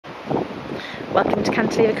Welcome to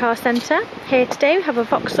Cantilever Car Centre. Here today we have a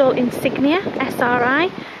Vauxhall Insignia SRI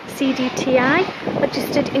CDTI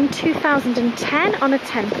registered in 2010 on a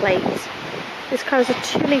 10 plate. This car has a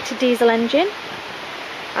 2-litre diesel engine,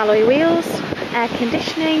 alloy wheels, air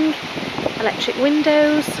conditioning, electric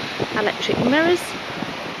windows, electric mirrors,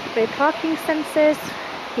 rear parking sensors,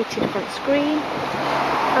 heated front screen. It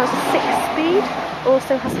has a 6-speed,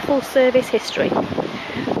 also has a full service history.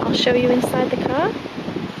 I'll show you inside the car.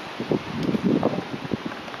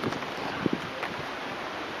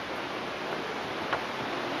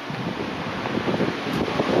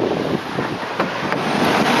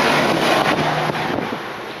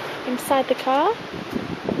 Inside the car,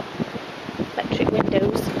 electric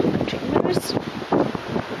windows, electric mirrors,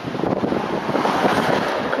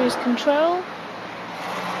 cruise control,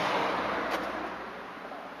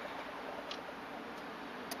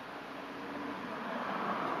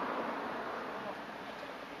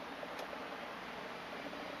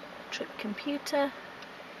 trip computer,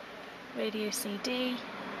 radio CD,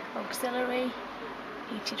 auxiliary,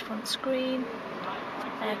 heated front screen,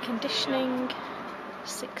 air conditioning,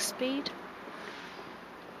 6-speed.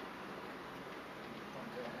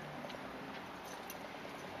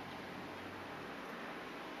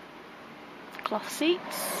 Cloth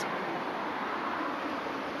seats.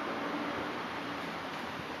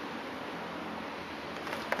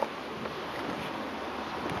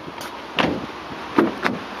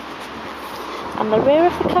 And the rear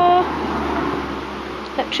of the car,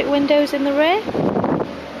 electric windows in the rear.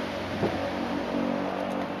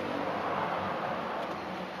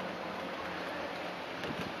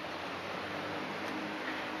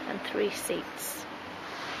 And 3 seats.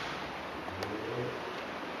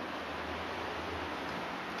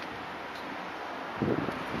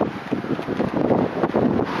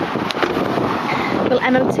 We'll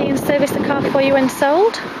MOT and service the car for you when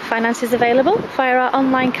sold. Finance is available via our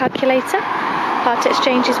online calculator. Part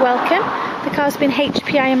exchange is welcome. The car's been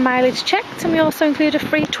HPI and mileage checked, and we also include a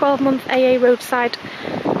free 12-month AA roadside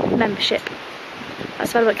membership.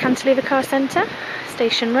 That's available at Cantilever Car Centre,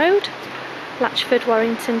 Station Road, Latchford,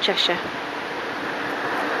 Warrington, Cheshire.